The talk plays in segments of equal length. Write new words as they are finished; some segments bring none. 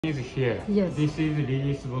Is here. Yes. This is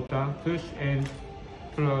release button. Push and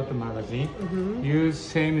pull out the magazine. Use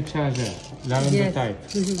same charger. Round type.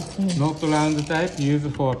 Not round type. Use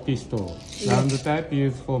for pistol. Round type.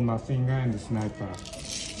 Use for machine gun and sniper.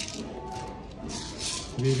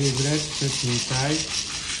 BB bullet put inside.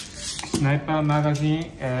 Sniper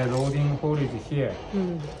magazine loading hole is here.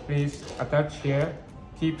 Please attach here.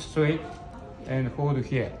 Keep straight and hold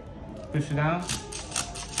here. Push down.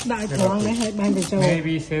 Đại thoáng đấy, hai bàn để cho.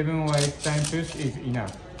 Maybe 7 or 8 times push is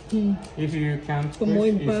enough. If you can't push,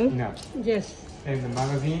 it's enough. Yes. And the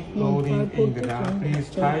magazine loading in the gun, please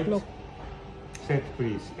tight. Set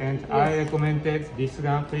please. And I recommended this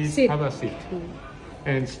gun, please have a seat.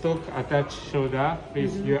 And stock attach shoulder,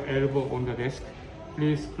 please your elbow on the desk.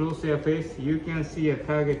 Please close your face. You can see a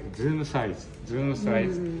target zoom size.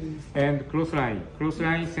 And close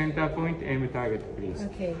line, center point, aim target, please.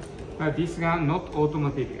 Okay. But this gun not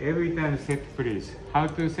automatic. Every time set, please. How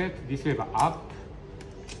to set? This lever up,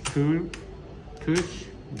 pull, push,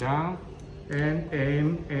 down, and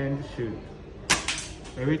aim and shoot.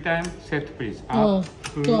 Every time set, please. Up,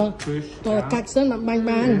 pull, push, down. Cách rất là banh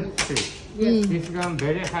ban. This gun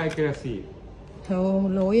very high accuracy.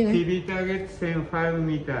 Lối này. TV target same 5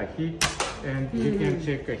 meter hit, and you can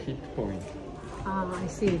check a hit point. I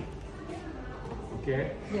see. Okay.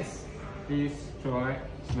 Yes. Please try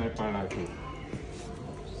sniper rifle.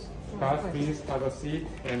 First, please have a seat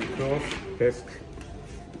and close desk.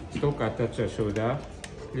 Stock attach your shoulder.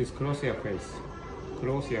 Please close your face.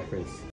 Close your face.